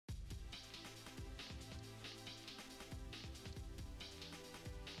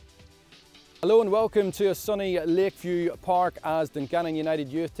Hello and welcome to a sunny Lakeview Park as Dungannon United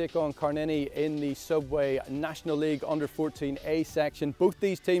Youth take on Carniny in the Subway National League Under-14 A section. Both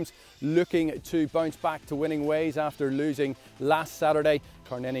these teams looking to bounce back to winning ways after losing last Saturday.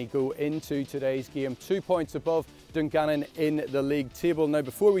 Carniny go into today's game 2 points above Dungannon in the league table. Now,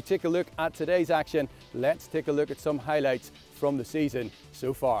 before we take a look at today's action, let's take a look at some highlights from the season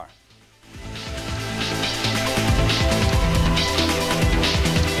so far.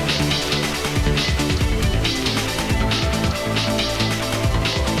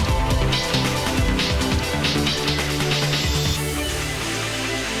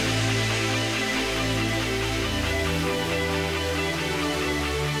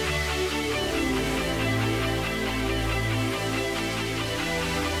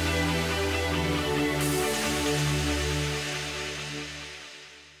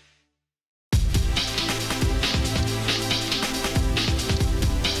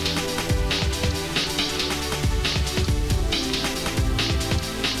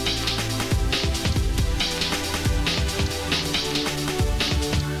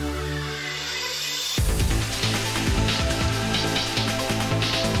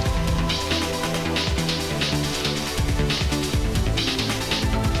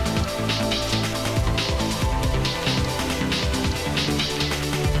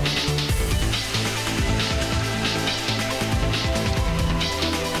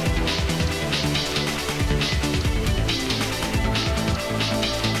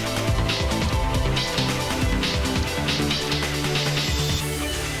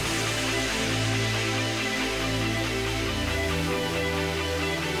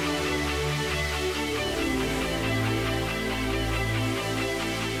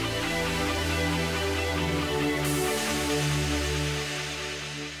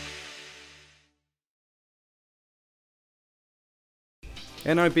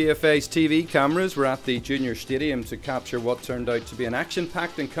 NIBFA's TV cameras were at the Junior Stadium to capture what turned out to be an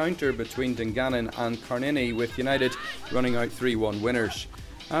action-packed encounter between Dungannon and Carniny, with United running out 3-1 winners.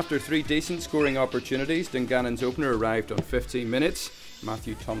 After 3 decent scoring opportunities, Dungannon's opener arrived on 15 minutes.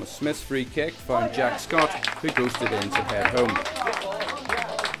 Matthew Thomas-Smith's free kick found Jack Scott, who ghosted in to head home.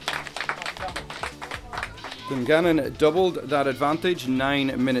 Dungannon doubled that advantage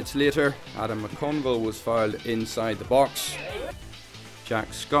 9 minutes later. Adam McConville was fouled inside the box.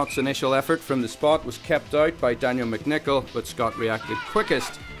 Jack Scott's initial effort from the spot was kept out by Daniel McNichol, but Scott reacted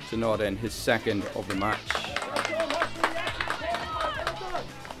quickest to nod in his second of the match.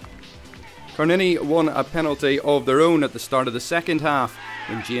 Carniny won a penalty of their own at the start of the second half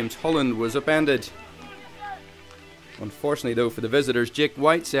when James Holland was upended. Unfortunately though for the visitors, Jake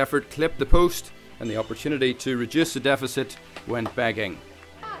White's effort clipped the post and the opportunity to reduce the deficit went begging.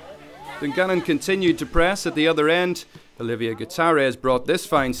 Dungannon continued to press at the other end. Olivia Gutierrez brought this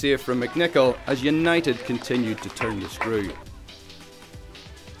fine save from McNichol as United continued to turn the screw.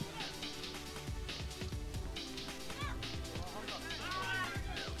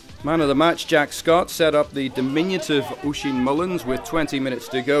 Man of the match Jack Scott set up the diminutive Oisin Mullins with 20 minutes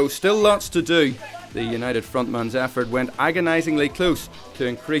to go. Still lots to do. The United frontman's effort went agonisingly close to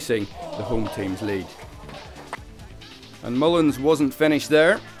increasing the home team's lead. And Mullins wasn't finished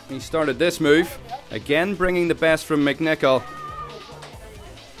there. He started this move, again bringing the best from McNichol.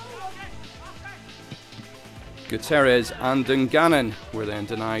 Gutierrez and Dungannon were then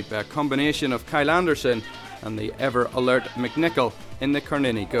denied by a combination of Kyle Anderson and the ever-alert McNichol in the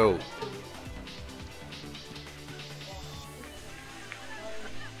Carniny goal.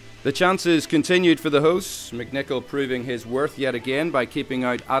 The chances continued for the hosts, McNichol proving his worth yet again by keeping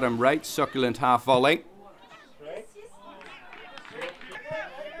out Adam Wright's succulent half volley.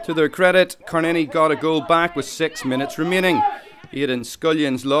 To their credit, Carniny got a goal back with 6 minutes remaining. Aidan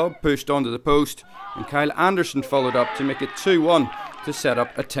Scullion's lob pushed onto the post and Kyle Anderson followed up to make it 2-1 to set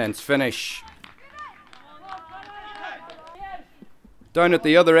up a tense finish. Down at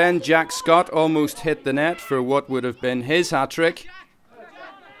the other end, Jack Scott almost hit the net for what would have been his hat-trick.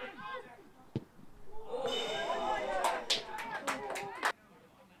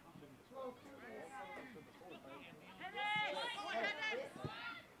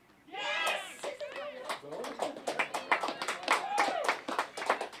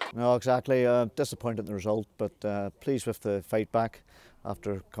 No, exactly. Disappointed in the result, but pleased with the fight back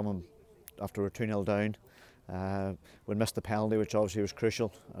after we're 2-0 down. We missed the penalty, which obviously was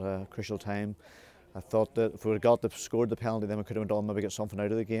crucial at a crucial time. I thought that if we would have scored the penalty, then we could have went on, maybe get something out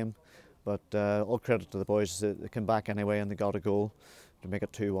of the game. But all credit to the boys, they came back anyway and they got a goal to make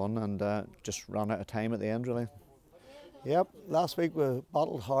it 2-1, and just ran out of time at the end, really. Yep, last week we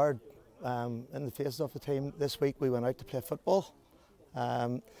battled hard in the faces of the team. This week we went out to play football.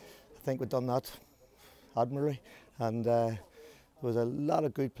 I I think we've done that admirably, and there was a lot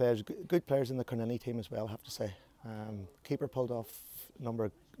of good players in the Carniny team as well, I have to say. Keeper pulled off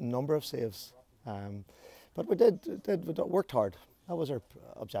number of saves, but we worked hard. That was our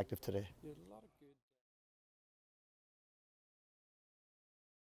objective today.